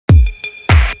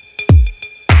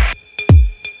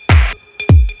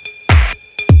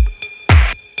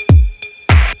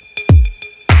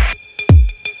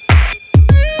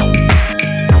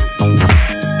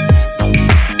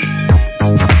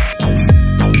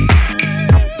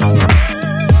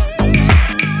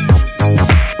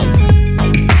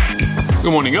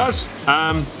Good morning, guys.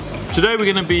 Today we're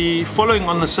going to be following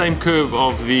on the same curve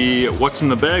of the what's in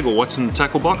the bag or what's in the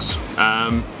tackle box.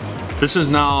 This is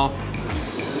now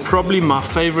probably my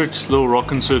favorite little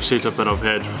rock and surf setup that I've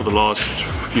had for the last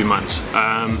few months.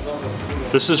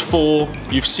 This is for,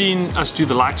 you've seen us do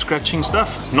the light scratching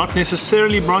stuff, not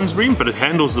necessarily bronze bream, but it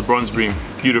handles the bronze bream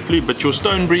beautifully. But your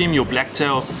stone bream, your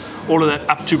blacktail, all of that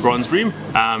up to bronze bream,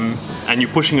 and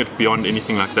you're pushing it beyond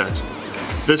anything like that.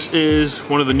 This is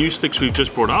one of the new sticks we've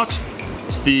just brought out.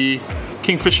 It's the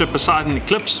Kingfisher Poseidon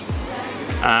Eclipse.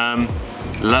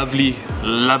 Lovely,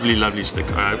 lovely, lovely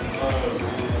stick. I'm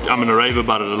gonna rave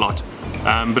about it a lot.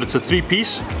 But it's a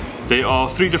 3-piece. There are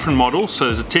 3 different models. So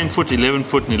there's a 10 foot, 11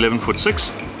 foot, and 11 foot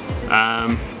 6.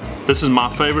 This is my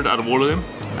favorite out of all of them.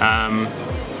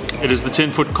 It is the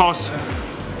 10 foot cast.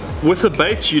 With the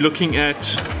baits, you're looking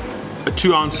at a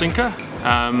 2-ounce sinker,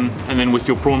 and then with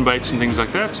your prawn baits and things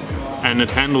like that. And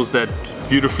it handles that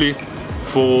beautifully.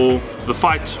 For the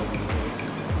fight,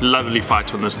 lovely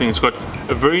fight on this thing. It's got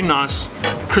a very nice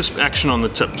crisp action on the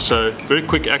tip, so very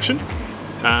quick action.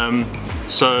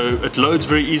 So it loads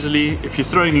very easily. If you're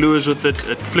throwing lures with it,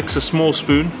 it flicks a small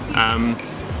spoon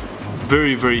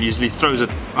very, very easily, throws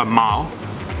it a mile.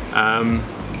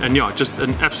 And yeah, just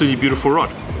an absolutely beautiful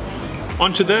rod.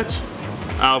 Onto that,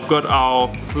 I've got our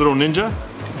little Ninja.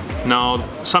 Now,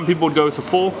 some people would go with a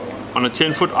 4 on a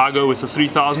 10 foot. I go with a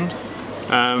 3000.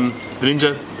 The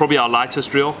Ninja, probably our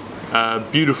lightest reel.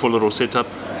 Beautiful little setup.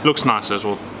 Looks nice as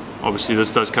well. Obviously,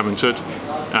 this does come into it.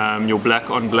 Your black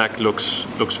on black looks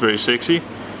very sexy.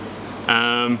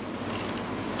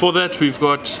 For that, we've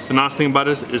got, the nice thing about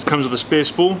it is it comes with a spare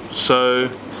spool. So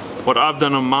what I've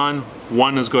done on mine,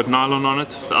 one has got nylon on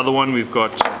it. The other one, we've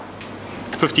got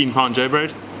 15-pound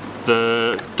J-braid.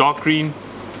 The dark green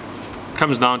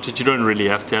comes down to it, you don't really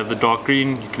have to have the dark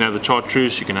green. You can have the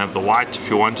chartreuse, you can have the white if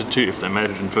you wanted to, if they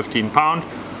made it in 15-pound.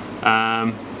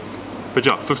 But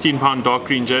yeah, 15-pound dark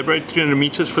green J-braid, 300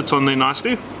 meters, fits on there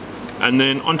nicely. And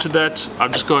then onto that,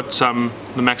 I've just got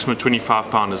the maximum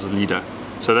 25-pound as the leader.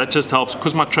 So that just helps,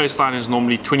 because my trace line is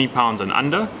normally 20 pounds and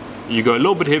under. You go a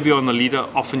little bit heavier on the leader,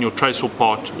 often your trace will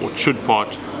part, or should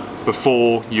part,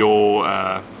 before your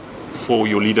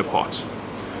leader parts.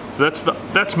 So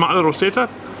that's my little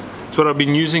setup. It's what I've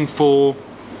been using for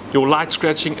your light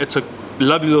scratching. It's a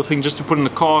lovely little thing just to put in the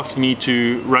car if you need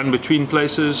to run between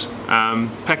places.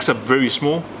 Packs up very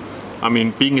small. I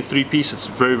mean, being a 3-piece, it's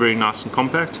very, very nice and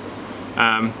compact.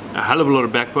 A hell of a lot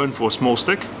of backbone for a small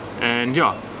stick. And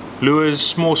yeah, lures,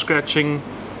 small scratching,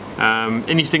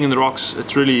 anything in the rocks,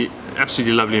 it's really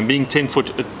absolutely lovely. And being 10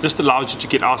 foot, it just allows you to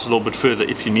get out a little bit further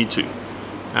if you need to.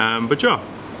 But yeah,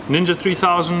 Ninja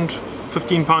 3000,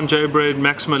 15-pound J-braid,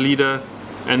 Maxima leader,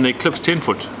 and the Eclipse 10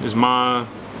 foot is my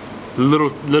little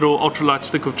ultralight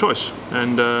stick of choice.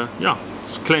 And yeah,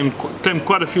 it's claimed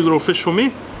quite a few little fish for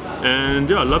me, and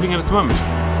yeah, loving it at the moment.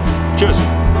 Cheers.